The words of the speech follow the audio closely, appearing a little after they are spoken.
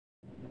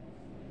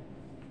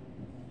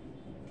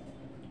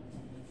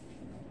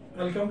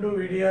Welcome to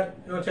VDR,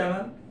 your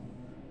channel.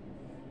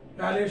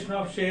 Valuation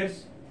of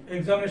shares.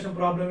 Examination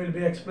problem will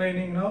be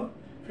explaining now.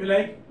 If you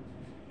like,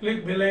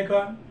 click bell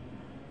icon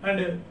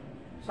and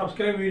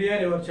subscribe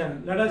VDR, your channel.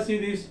 Let us see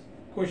this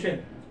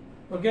question.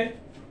 Okay.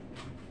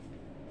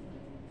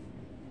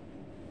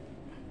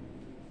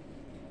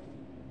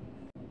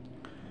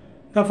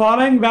 The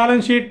following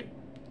balance sheet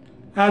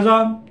as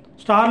on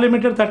Star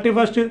Limited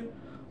 31st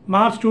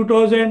March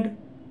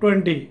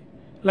 2020.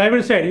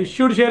 Liability side,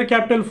 issued share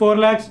capital 4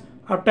 lakhs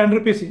of 10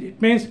 rupees. It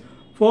means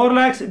 4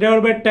 lakhs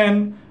divided by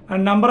 10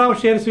 and number of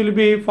shares will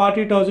be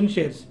 40,000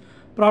 shares.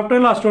 Profit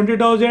and loss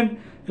 20,000,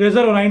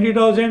 reserve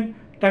 90,000,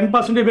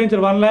 10%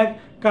 debenture 1 lakh,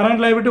 current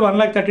liability 1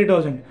 lakh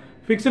 30,000.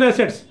 Fixed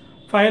assets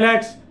 5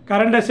 lakhs,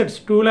 current assets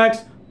 2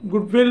 lakhs,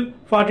 goodwill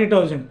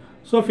 40,000.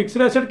 So fixed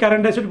asset,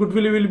 current asset,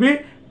 goodwill will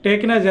be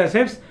taken as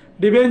assets.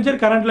 Debenture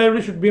current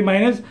liability should be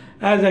minus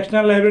as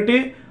external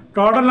liability.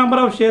 Total number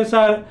of shares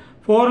are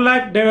 4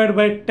 lakh divided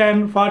by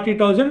 10,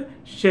 40,000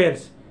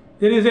 shares.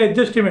 There is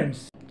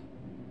adjustments.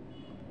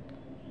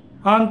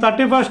 On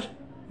 31st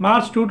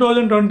March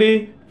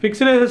 2020,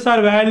 fixed assets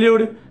are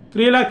valued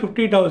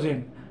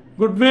 3,50,000.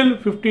 Goodwill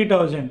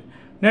 50,000.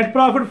 Net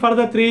profit for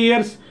the 3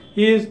 years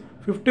is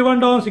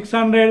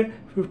 51,600,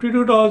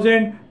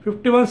 52,000,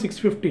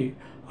 51,650.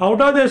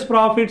 Out of these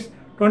profits,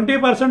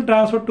 20%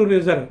 transferred to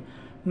reserve.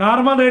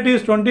 Normal rate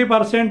is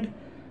 20%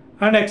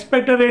 and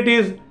expected rate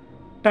is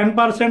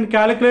 10%.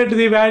 Calculate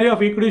the value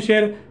of equity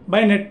share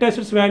by net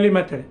assets value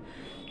method.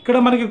 ఇక్కడ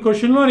మనకి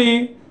క్వశ్చన్లోని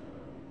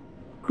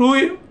 2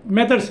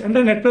 methods అంటే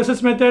net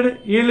presses method,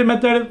 yield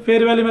method,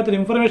 fair value method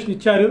information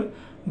ఇచ్చారు.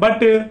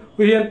 But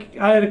we are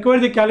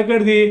required the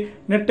calculate the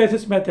net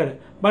assets method.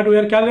 But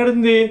we are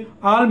calculating the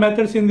all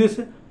methods in this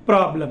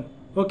problem.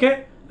 Okay,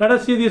 let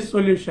us see this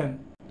solution.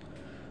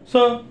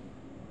 So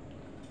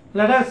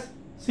let us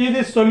see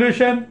this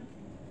solution.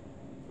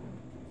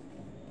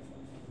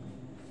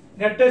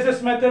 Net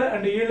assets method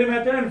and yield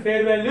method and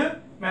fair value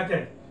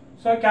method.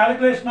 So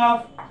calculation of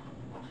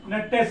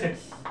net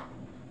assets.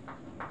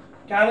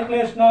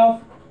 Calculation of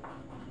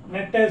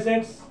net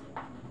assets.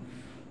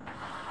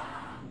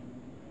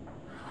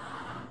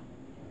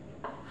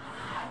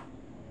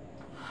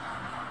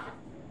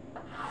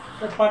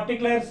 The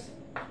particulars,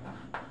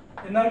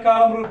 inner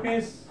column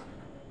rupees,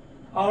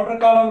 outer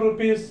column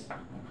rupees,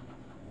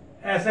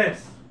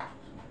 assets.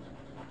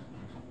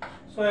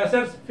 So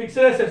assets,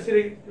 fixed assets,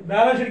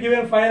 balance sheet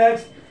given 5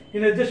 lakhs, in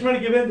adjustment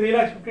given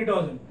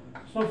 3,50,000.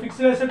 So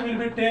fixed asset will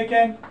be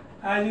taken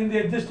as in the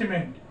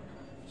adjustment.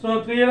 So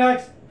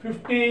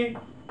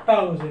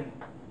 3,50,000.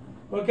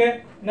 Okay,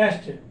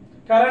 next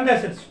current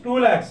assets 2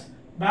 lakhs,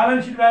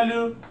 balance sheet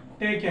value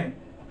taken.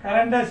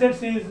 Current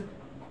assets is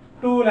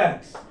 2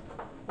 lakhs.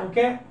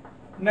 Okay,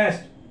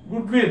 next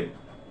goodwill.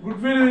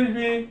 Goodwill will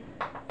be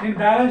in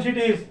balance sheet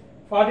is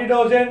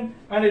 40,000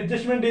 and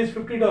adjustment is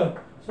 50,000.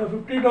 So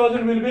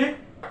 50,000 will be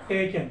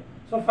taken.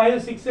 So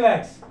 6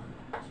 lakhs.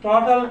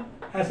 Total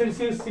assets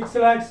is 6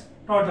 lakhs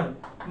total.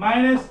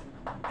 Minus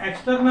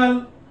external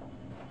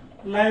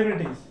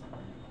liabilities.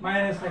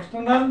 Minus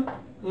external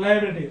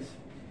liabilities.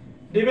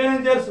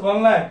 Debentures 1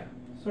 lakh.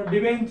 So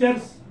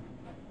debentures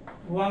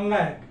 1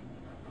 lakh.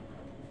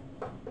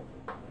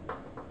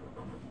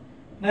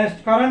 Next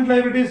current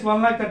liabilities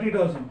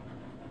 1,30,000.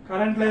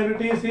 Current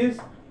liabilities is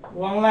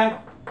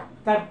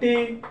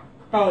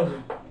 1,30,000.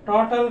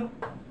 Total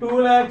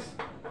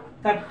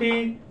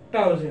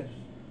 2,30,000.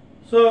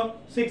 So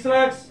 6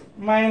 lakhs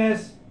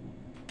minus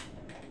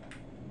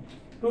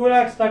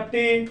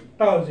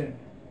 2,30,000.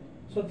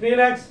 So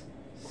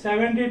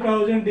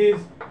 3,70,000 is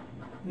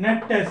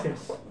net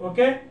assets.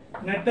 Okay,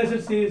 net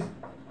assets is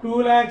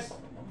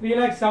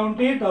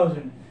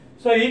 3,70,000.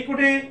 So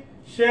equity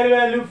share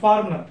value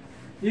formula.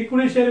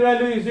 Equity share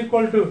value is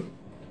equal to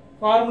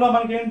formula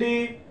మనకి ఏంటి,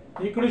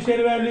 equity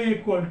share value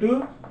equal to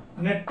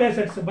net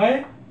assets by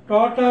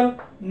total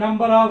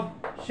number of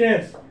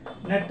shares.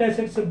 Net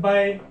assets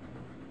by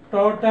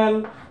total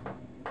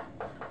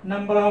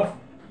number of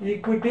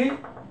equity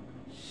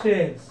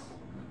shares.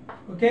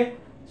 Okay,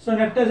 so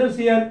net assets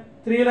here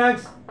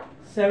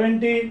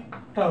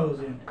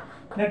 3,70,000.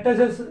 Net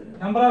assets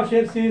number of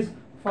shares is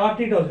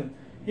 40,000.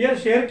 Here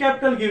share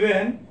capital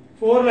given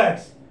 4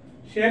 lakhs.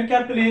 Share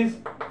capital is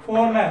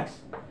 4 lakhs.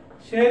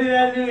 Share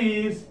value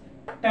is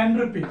 10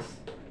 rupees.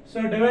 So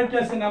divide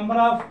as the number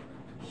of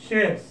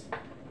shares.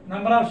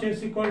 Number of shares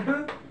equal to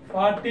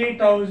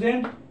 40,000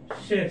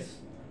 shares.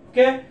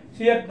 Okay, so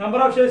here number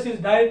of shares is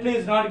directly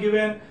is not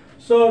given.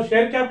 So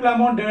share capital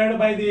amount divided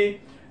by the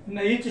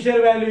each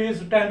share value is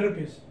 10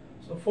 rupees.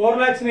 So 4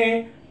 lakhs ni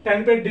 10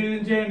 పెట్టి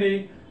division చేయండి,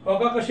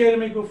 ఒక్కొక్క share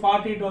మీకు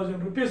 40,000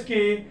 rupees కి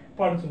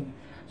పడుతుంది.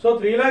 So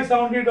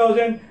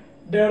 3,70,000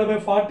 divided by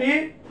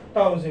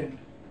 40,000,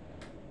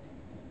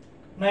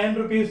 9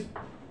 rupees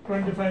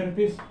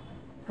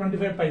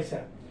 25 paisa.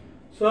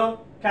 So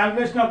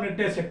calculation of net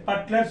asset,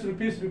 particulars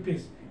rupees,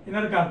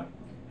 inner column.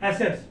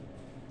 Assets,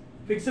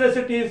 fixed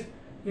asset is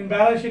in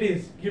balance sheet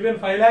is given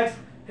 5 lakhs,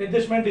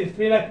 adjustment is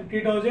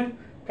 3,50,000.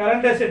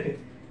 Current asset is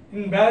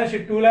in balance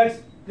sheet 2 lakhs,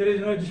 there is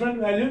no adjustment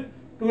value,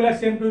 2 lakhs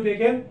same to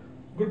taken,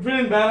 Goodwill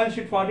in balance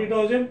sheet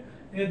 40,000,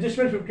 in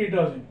adjustment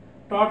 50,000.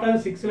 Total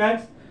 6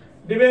 lakhs.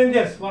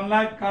 Debentures 1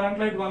 lakh, current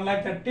light 1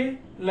 lakh 30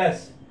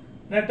 less.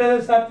 Net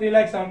assets are 3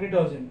 lakh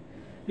 70,000.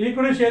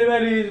 Equity share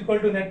value is equal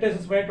to net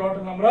assets by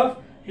total number of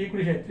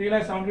equity share. 3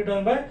 lakh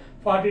 70,000 by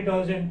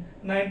 40,000,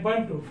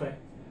 9.25.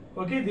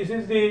 Okay, this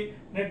is the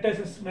net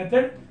assets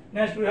method.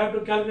 Next we have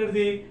to calculate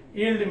the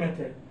yield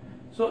method.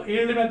 So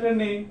yield method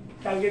ni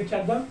calculate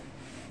cheddam.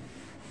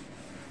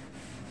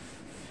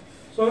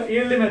 So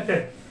yield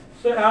method.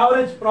 So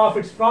average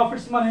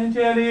profits man em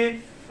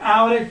cheyali,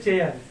 average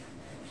cheyali.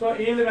 So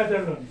yield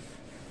method lo.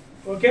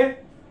 Okay,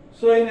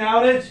 so in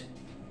average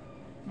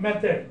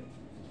method,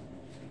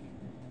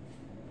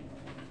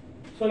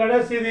 so let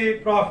us see the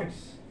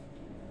profits.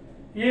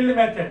 Yield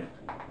method,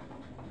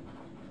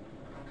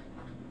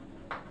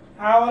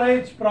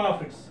 average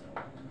profits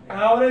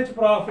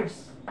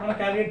మనం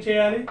calculate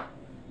చేయాలి.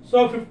 So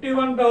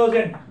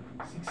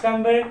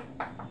 51,600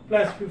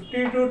 plus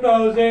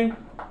 52,000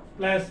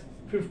 plus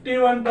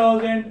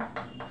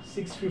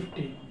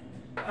 51,650.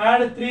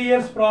 Add 3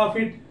 years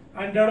profit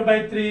and divided by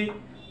 3,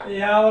 the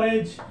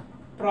average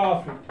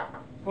profit.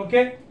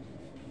 Okay.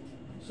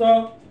 So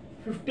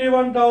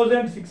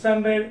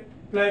 51,600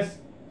 plus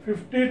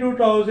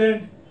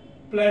 52,000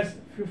 plus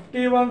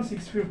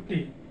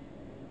 51,650.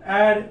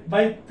 Add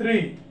by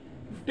 3,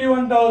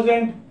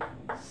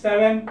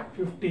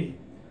 51,750.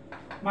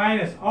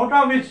 Minus, out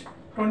of which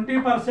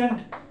 20%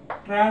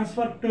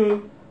 transfer to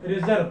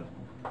reserve.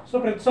 So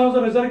ప్రతి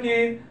సంవత్సరం reserve కి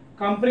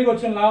కంపెనీకి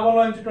వచ్చిన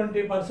లాభంలో నుంచి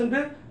 20%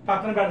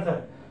 పక్కన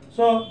పెడతారు.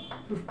 So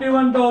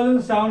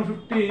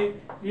 51,750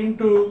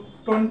 into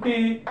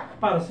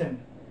 20%.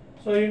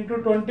 So into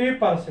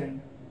 20%,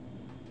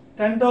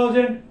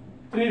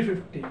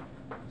 10,350.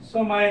 So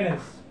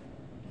minus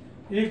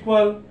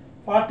equal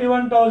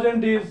 41,000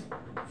 is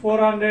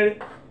 400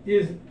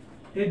 is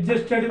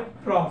adjusted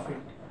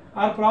profit.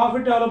 Our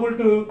profit available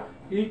to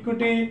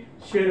equity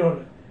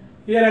shareholder.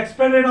 Here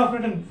expected rate of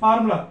return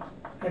formula.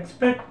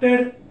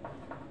 Expected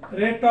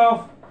rate of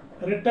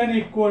return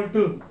equal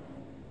to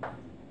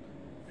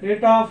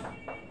rate of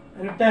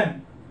return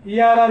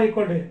ERR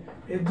equal to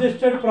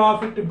adjusted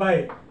profit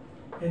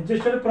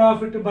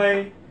by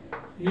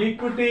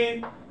equity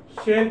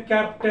share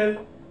capital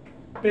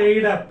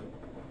paid up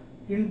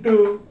into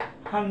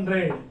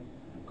 100.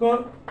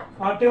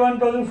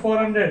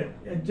 41,400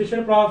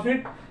 adjusted profit,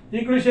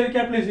 equity share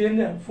capital is in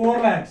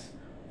 4 lakhs.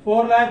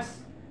 4 lakhs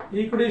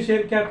equity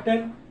share capital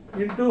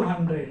into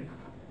 100.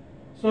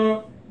 So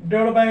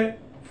divided by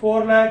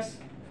 4 lakhs,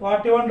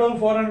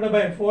 41,400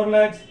 by 4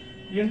 lakhs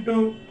into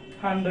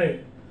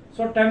 100.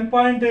 So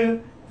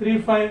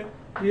 10.35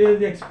 is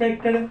the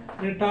expected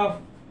rate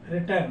of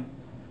return.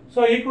 So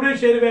equity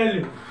share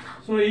value.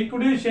 So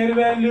equity share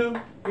value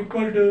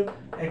equal to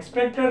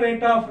expected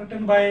rate of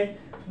return by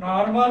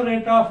normal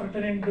rate of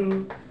return into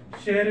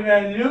share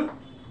value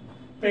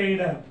paid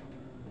up.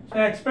 So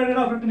expected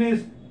rate of return is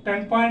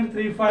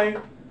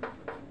 10.35.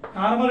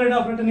 Normal rate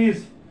of return is,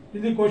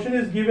 if the question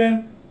is given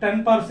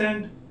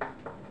 10%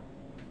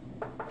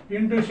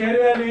 into share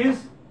value is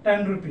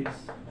 10 rupees.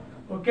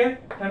 Okay,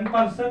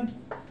 10%.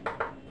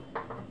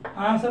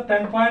 Answer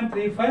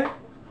 10.35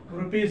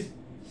 rupees.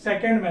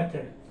 Second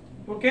method.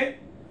 Okay.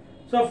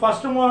 So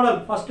first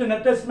model, first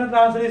net assets method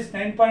answer is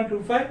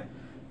 9.25.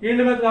 Yield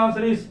method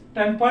answer is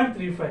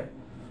 10.35.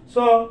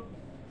 So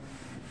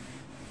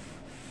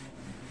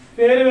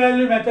fair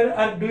value method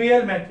or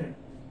dual method.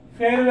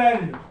 Fair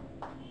value,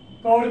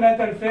 third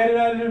method, fair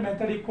value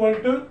method equal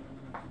to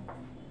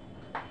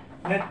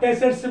net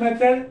assets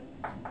method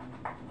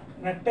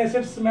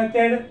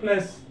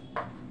plus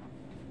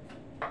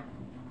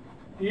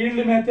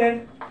yield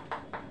method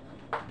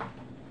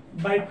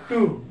by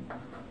 2.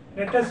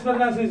 Net assets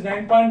method is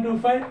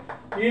 9.25,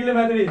 yield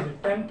method is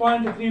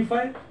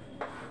 10.35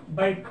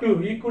 by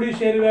 2. Equity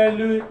share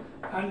value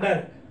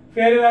under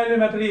fair value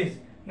method is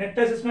net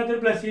assets method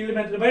plus yield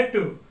method by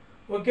 2.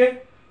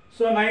 Okay,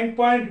 so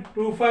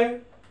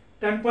 9.25,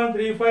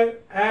 10.35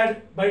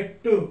 add by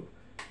 2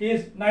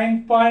 is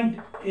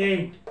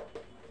 9.8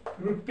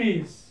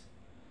 rupees.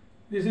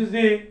 This is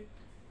the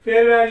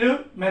fair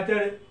value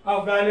method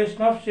of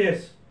valuation of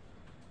shares.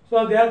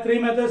 So there are 3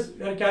 methods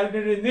we are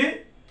calculated in the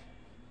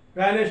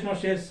valuation of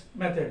shares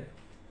method.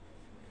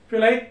 If you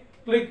like,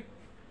 click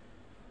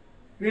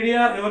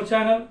VDR our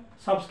channel,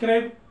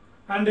 subscribe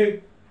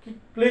and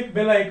click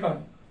bell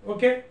icon.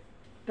 Okay,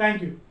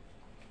 thank you.